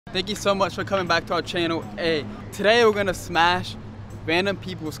Thank you so much for coming back to our channel. Hey, today we're gonna smash random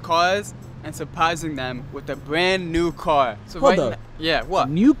people's cars and surprising them with a brand new car. So Hold up. Yeah, what?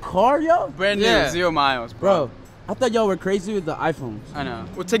 New car, yo? Brand new, 0 miles, bro. Bro, I thought y'all were crazy with the iPhones. I know.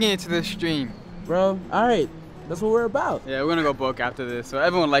 We're taking it to the stream. Bro, all right. That's what we're about. Yeah, we're gonna go broke after this. So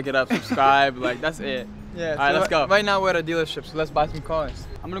everyone like it up, subscribe, like that's it. Yeah. All right, let's go. Right now we're at a dealership, so let's buy some cars.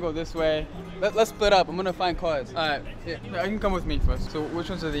 I'm gonna go this way. Let's split up. I'm gonna find cars. All right, yeah, you can come with me first. So which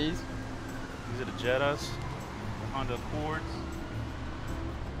ones are these? These are the Jettas, the Honda Accords.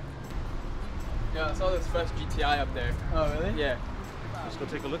 Yeah, I saw this fresh GTI up there. Oh, really? Yeah. Let's go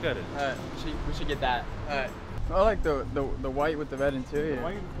take a look at it. All right, we should get that. All right. I like the white with the red interior. The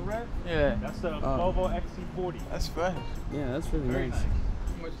white with the red? Yeah. That's the Volvo XC40. That's fresh. Yeah, that's really Very nice.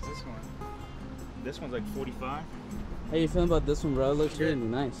 How much is this one? This one's like 45. How you feeling about this one, bro? It looks really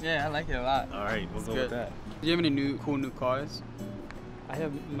nice. Yeah, I like it a lot. All right, we'll go with that. Do you have any cool new cars? I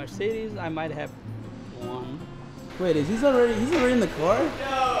have Mercedes. I might have one. Wait, he's already in the car?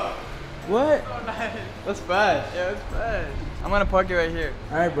 Yo! What? Oh, nice. That's fresh. Yeah, that's fresh. I'm gonna park it right here.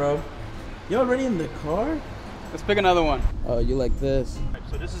 All right, bro. You already in the car? Let's pick another one. Oh, you like this?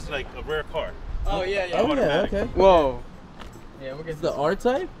 So this is like a rare car. Oh yeah, yeah. Oh yeah, okay. Whoa. Yeah, we'll get It's the R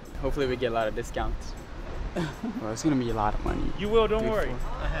type? Hopefully we get a lot of discounts. Well, it's gonna be a lot of money. You will, don't worry.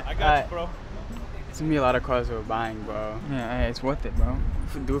 I got you, bro. It's gonna be a lot of cars we're buying, bro. Yeah, hey, it's worth it, bro.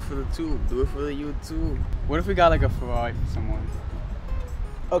 Do it for the tube. Do it for the YouTube. What if we got like a Ferrari for someone?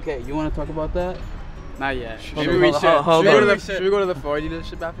 Okay, you want to talk about that? Not yet. Hold Maybe on, we hold should. on, hold Should we on. should we go to the Ferrari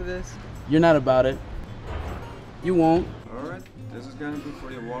dealership after this? You're not about it. You won't. Alright, this is gonna be for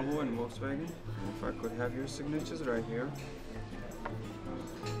the Volvo and Volkswagen. If I could have your signatures right here.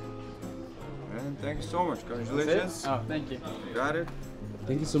 And thank you so much. Congratulations. Oh, thank you. You got it.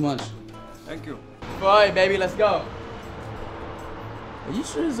 Thank you so much. Thank you. Ferrari, baby, let's go. Are you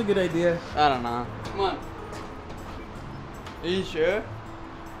sure it's a good idea? I don't know. Come on. Are you sure?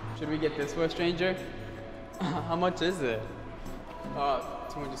 Should we get this for a stranger? How much is it?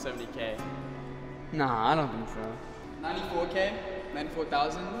 270K. Nah, I don't think so. 94K?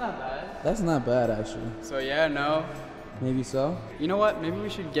 94,000? Not bad. That's not bad, actually. So yeah, no. Maybe so. You know what? Maybe we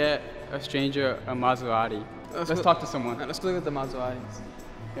should get a stranger a Maserati. Let's talk to someone. Let's go look at the Maseratis.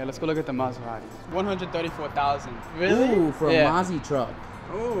 Yeah, let's go look at the Maseratis. 134,000. Really? Ooh, for a Mozzie truck.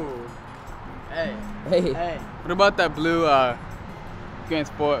 Ooh. Hey. Hey. Hey. What about that blue Grand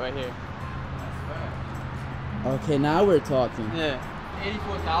Sport right here? Okay, now we're talking. Yeah.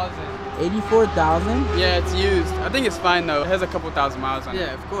 84,000. 84,000? Yeah, it's used. I think it's fine though. It has a couple thousand miles on it.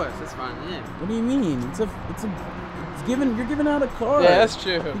 Yeah, of course, it's fine. Yeah. What do you mean? You're giving out a car. Yeah, that's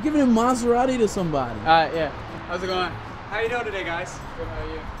true. You're giving a Maserati to somebody. Alright, yeah. How's it going? How you doing today, guys? Good, how are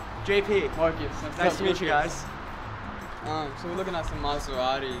you? JP. Marcus. Nice to meet you guys. So we're looking at some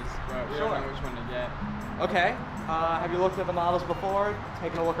Maseratis, but we don't know which one to get. Okay. Have you looked at the models before?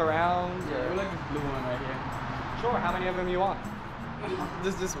 Taken a look around? Yeah, we like this blue one right here. Sure. How many of them you want?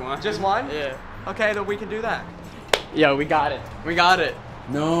 Just this one. Just one? Yeah. Okay, then we can do that. Yo, we got it. We got it.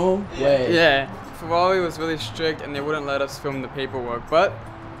 No way. Yeah. Ferrari was really strict and they wouldn't let us film the paperwork, but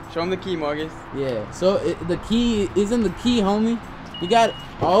show them the key, Marcus. Yeah. So the key isn't the key, homie. You got it.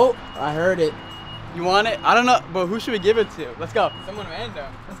 Oh, I heard it. You want it? I don't know, but who should we give it to? Let's go. Someone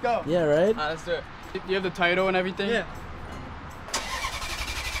random. Let's go. Yeah, right? Alright, let's do it. Do you have the title and everything? Yeah.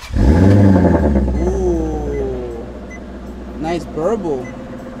 Ooh. Nice burble.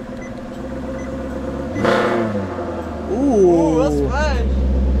 Ooh. That's fresh.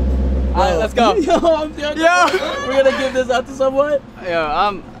 Alright, let's go. Yo, I'm joking. Yo. We're gonna give this out to someone?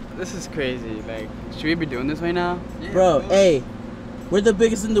 Yo, this is crazy. Like, should we be doing this right now? Yeah, Bro, hey, we're the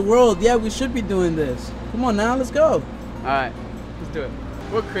biggest in the world. Yeah, we should be doing this. Come on now, let's go. Alright, let's do it.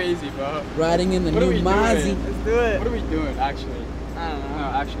 We're crazy, bro. Riding in the What are new we Mozzie. doing? Let's do it. What are we doing, actually? I don't know. No,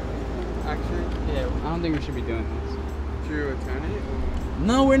 actually, yeah, I don't think we should be doing this. Should we return it? Or?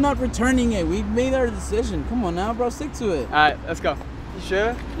 No, we're not returning it. We've made our decision. Come on now, bro, stick to it. Alright, let's go. You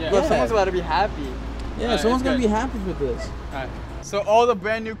sure? Yeah. Yeah. Someone's about to be happy. Yeah, someone's gonna be happy with this. Alright. So all the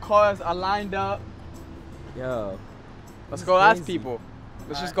brand new cars are lined up. Yo. Let's go ask people.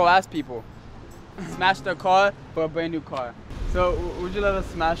 Let's just go ask people. Smash their car for a brand new car. So would you let us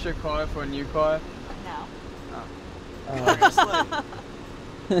smash your car for a new car? No.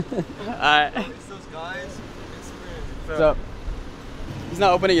 Alright. It's those guys. So he's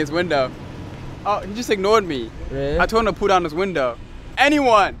not opening his window. Oh, he just ignored me. Really? I told him to pull down his window.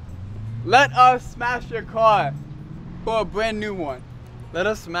 Anyone, let us smash your car for a brand new one. Let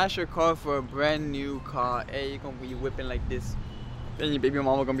us smash your car for a brand new car. Hey, you're gonna be whipping like this. Then your baby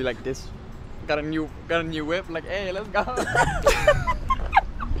mama gonna be like this. Got a new whip. Like, hey, let's go.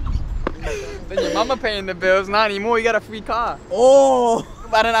 Mama paying the bills, not anymore. You got a free car. Oh.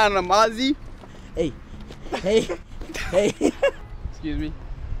 About it on a MOSEY. Hey. Hey. Hey. Excuse me.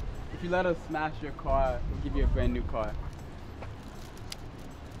 If you let us smash your car, we'll give you a brand new car.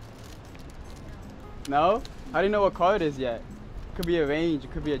 No? How do you know what car it is yet? It could be a Range,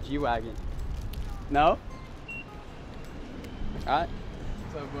 it could be a G-Wagon. No? Alright.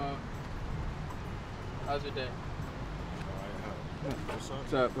 What's up, bro? How's your day?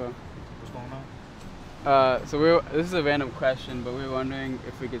 What's up, bro? What's going on? So this is a random question, but we were wondering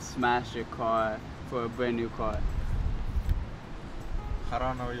if we could smash your car for a brand new car. I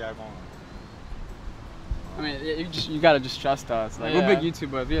don't know y'all going. I mean, you gotta just trust us. Like, Yeah. we're big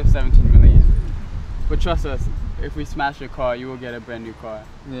YouTubers. We have 17 million. But trust us, if we smash your car, you will get a brand new car.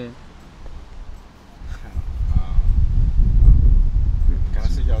 Yeah. Can I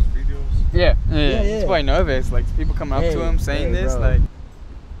see y'all's videos? Yeah. Yeah. He's quite nervous. Like, people come up to him saying this. bro. Like.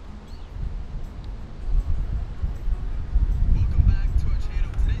 Welcome back to our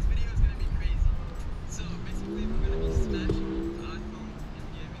channel. Today's video is gonna be crazy. So basically, we're gonna be smashing the iPhone and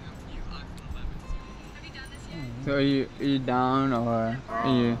giving up new iPhone 11s. Have you done this yet? So are you down, or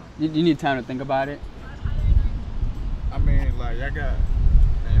you need time to think about it? I mean, like, y'all got.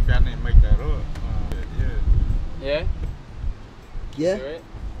 Man, if y'all didn't make that up, yeah. Yeah. Yeah. Do it?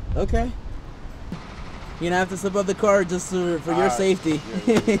 Okay. You're gonna have to slip up the car just for your Alright. safety.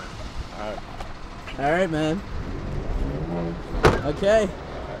 Yeah. Alright. All right, man. Okay.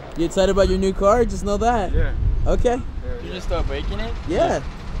 You excited about your new car? Just know that. Yeah. Okay. Yeah, You just start breaking it? Yeah.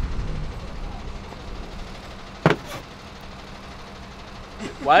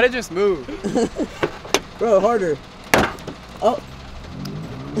 Why did it just move? Bro, harder. Oh.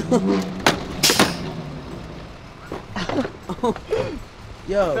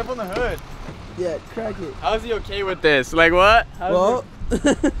 Yo. Step on the hood. Yeah, crack it. How is he okay with this? Like what? Well.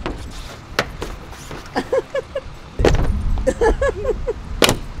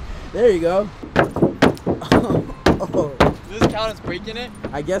 There you go. Oh. Does this count as breaking it?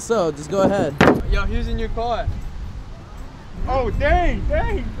 I guess so. Just go ahead. Yo, here's in your car. Oh, dang.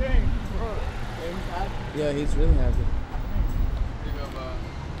 Yeah, he's really happy. Here you go, bro.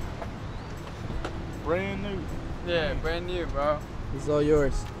 Brand new. Yeah, brand new, bro. It's all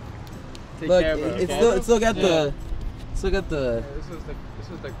yours. Take Look, care, bro. it's okay? still got Yeah. the, still got Yeah, the. this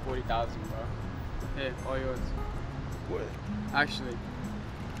was like 40,000, bro. Yeah, all yours. What? Actually,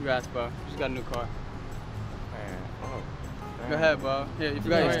 congrats, bro. Just got a new car. Man, oh. Damn. Go ahead, bro. Here, you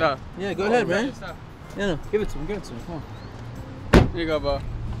forgot your stuff. Yeah, go ahead, You forgot man. your stuff. Yeah, no, give it to him. Give it to him. Come on. Here you go, bro.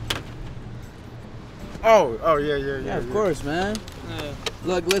 Oh, yeah. Yeah, of course, man. Yeah.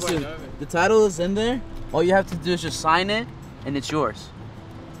 Look, listen. nervous. The title is in there. All you have to do is just sign it, and it's yours.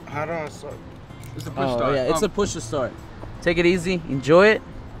 How do I start? It's a push Oh start. yeah, it's a push to start. Take it easy. Enjoy it.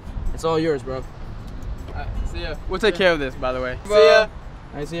 It's all yours, bro. See ya. We'll take care of this, by the way. Bro. See ya.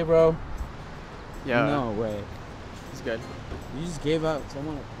 I see you, bro. Yeah. No way. It's good. You just gave out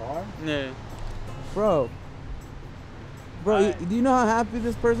someone a car, Yeah. bro. Bro, do you know how happy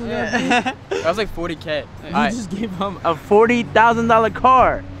this person's gonna Yeah. That was like 40K. be? You Alright. just gave him a $40,000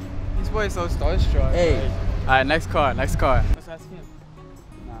 car. This boy is so starstruck. Hey. Alright, next car. Let's ask him.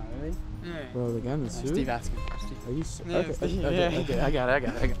 Nah, really? Yeah. Bro, the guy in the suit. Steve, ask him. Are you? So Yeah, okay, Steve, okay, yeah. okay. I got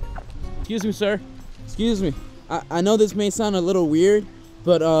it. Excuse me, sir. Excuse me. I know this may sound a little weird,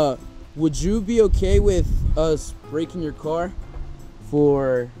 but would you be okay with us breaking your car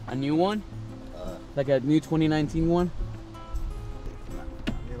for a new one, like a new 2019 one?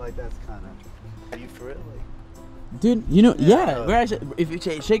 I mean, like, that's kind of. Are you for real? Like, Dude, you know, Yeah. we're actually. If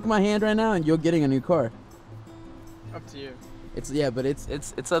you shake my hand right now, and you're getting a new car. Up to you. But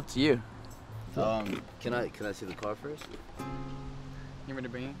it's up to you. can I see the car first? You ready to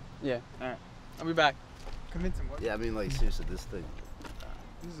bring it? Yeah. Alright. I'll be back. Convince him. What? Yeah, I mean, like, seriously, this thing.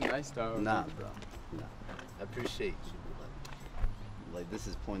 This is nice though. Nah, bro. Nah. I appreciate you, but like, this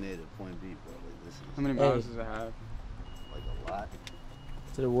is point A to point B, bro. Like, this is How many miles does it have? like a lot.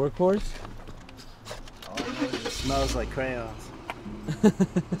 To the workhorse. All I know is it smells like crayons.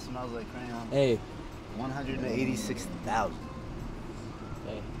 It smells like crayons. Hey. 186,000.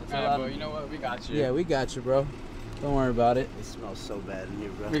 Hey. That's Alright, bro. You know what? We got you. Yeah, we got you, bro. Don't worry about it. It smells so bad in here,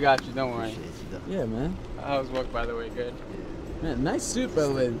 bro. We got you. Don't worry. Appreciate you, though. Yeah, man. How's work, by the way? Good. Man, nice suit, by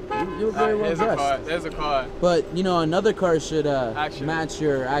the way. You were very well There's a dressed. car. There's a car. But you know, another car should Actually. match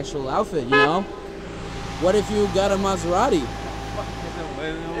your actual outfit. You know, what if you got a Maserati?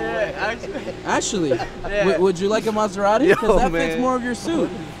 Yeah, actually. Actually, Yeah. would you like a Maserati? Yo, Because that fits man. more of your suit.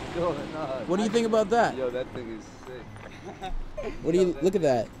 Going on? What do you think about that? Yo, that thing is sick. What do you look at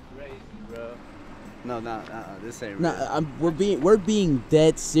that? Crazy, bro. No, this ain't No, real. we're being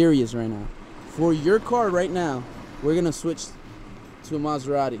dead serious right now. For your car right now, we're gonna switch to a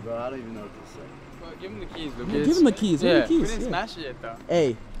Maserati. Bro, I don't even know what to say. Well, give him the keys, Lucas. Yeah, give him the keys. Yeah, Give him the keys. we didn't yeah. smash it yet, though.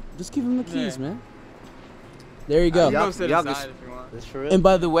 Hey, just give him the keys, Yeah. man. There you go. You can sit y'all inside just- if you want. That's for real. And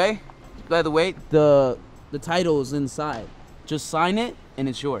by the way, the title is inside. Just sign it, and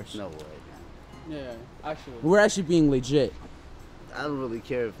it's yours. No way. Yeah, actually. We're actually being legit. I don't really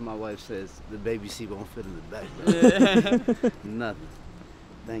care if my wife says the baby seat won't fit in the back. Bro. Yeah. Nothing.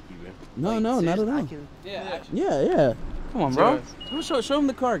 Thank you, bro. No, Like, no, not at seriously, I all. can- Yeah, actually. Yeah, yeah. Come on, bro. Serious. Show him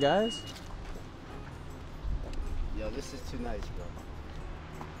the car, guys. Yo, this is too nice, bro.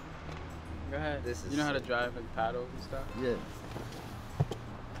 Go ahead. This is You know how to sick. drive like paddles and stuff? Yeah.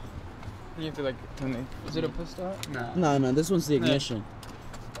 You have to like turn the... Is it a push start? Nah. No, no, this one's the ignition.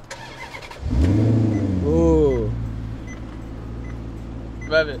 Ooh.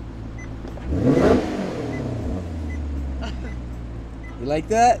 Rev it. You like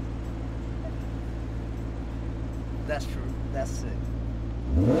that? That's true. That's sick.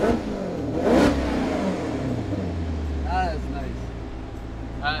 That is nice.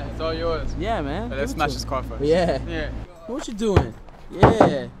 Alright, it's all yours. Yeah, man. But let's Give it smash to this him. car first. Yeah. Yeah. What you doing?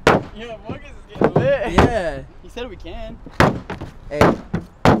 Yeah. Yo, Marcus is getting lit. Yeah. He said we can. Hey.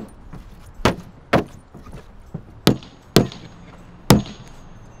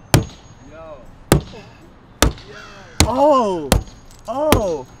 Oh.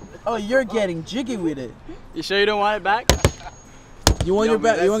 Oh. Oh, you're getting jiggy with it. You sure you don't want it back? You want Yo, your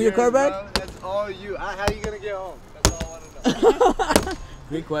man, back? You want your that's car yours, back? bro. That's all you. How you gonna get home? That's all I want to know.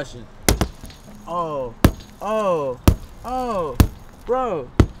 Great question. Oh. Oh. Oh. Bro.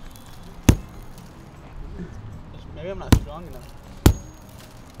 Maybe I'm not strong enough.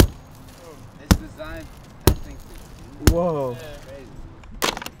 It's designed, I think. Whoa.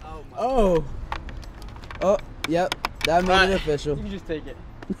 Crazy. Oh my. Oh. Oh. Yep. That made it Alright. official. You can just take it.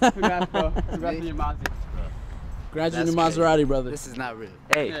 We got to go. We got to your Mozzie. Graduate That's new Maserati, brother. This is not real.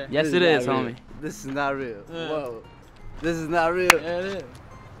 Hey, Yeah. yes This it is, not real. homie. This is not real. Yeah. Whoa. This is not real. Yeah, it is.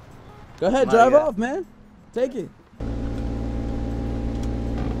 Go ahead, My drive God. off, man. Take it.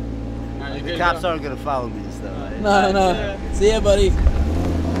 Alright, The cops aren't gonna follow me and stuff. Right? No, no. Yeah. See ya, buddy.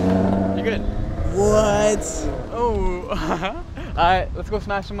 You good? What? Oh. Alright, let's go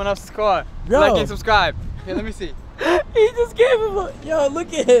smash someone else's car. Bro. Like and subscribe. Here, let me see. He just gave him a... Yo,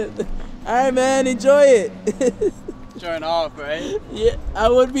 look at him. All right, man. Enjoy it. Showing off, right? Yeah, I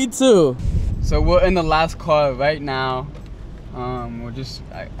would be too. So we're in the last car right now. We're just,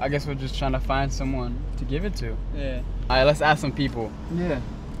 I guess we're just trying to find someone to give it to. Yeah. All right, let's ask some people. Yeah.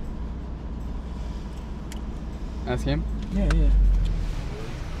 Ask him. Yeah, yeah.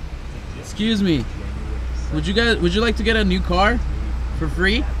 Excuse me. Would you like to get a new car for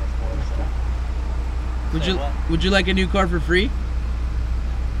free? Would you like a new car for free?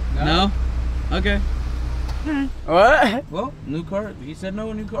 No? Okay. What? Well, new car. He said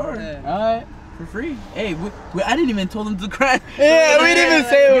no new car. All right. For free. Hey, I didn't even tell him to crash. Yeah, we didn't even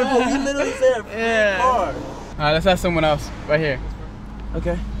say it. Yo, we literally said free Yeah. car. All right, let's ask someone else right here.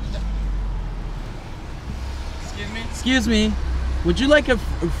 Okay. Excuse me. Excuse me. Would you like a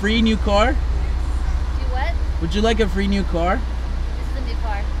free new car? Do what? Would you like a free new car? This is a new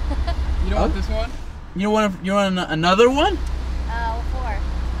car. You don't want this one? You want another one? What for?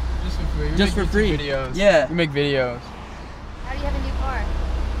 Just for free. We Just make for free. YouTube Videos. Yeah. We make videos. How do you have a new car?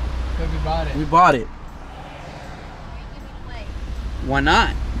 Because we bought it. We bought it. Why are you giving it away? Why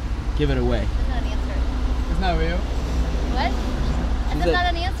not? Give it away. That's not an answer. It's not real. What? That's said- not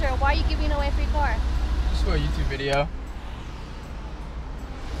an answer. Why are you giving away a free car? Just for a YouTube video.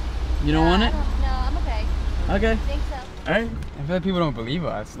 You don't want it? No, I'm okay. Okay. I think so. All right. I feel like people don't believe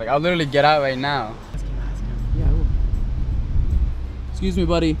us. Like, I'll literally get out right now. Yeah, I will. Excuse me,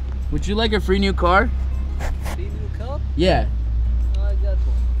 buddy. Would you like a free new car? Free new car? Yeah. I got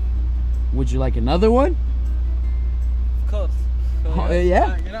one. Would you like another one? Of course. Oh,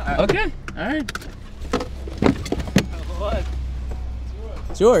 yeah? Get out. Okay. All right. What?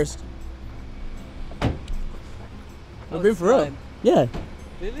 It's yours. We're being for real. fine. Yeah.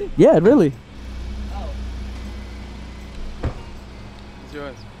 Really? Yeah, really. Oh. It's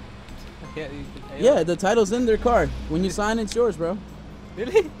yours. Okay, Yeah, the title's in their car. When you sign, it's yours, bro.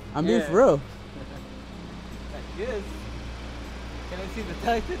 Really? I'm being Yeah. for real. Yes. Can I see the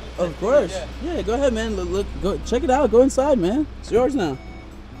title? Of course. Yeah, go ahead, man. Look, go check it out. Go inside, man. It's yours now.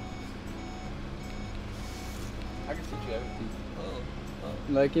 I can teach you everything. Oh.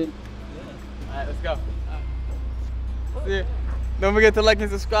 You like it? Yeah. Alright, let's go. See you. Don't forget to like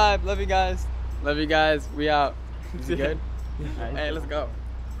and subscribe. Love you guys. Love you guys. We out. Is it good? Hey, let's go.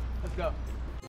 Let's go.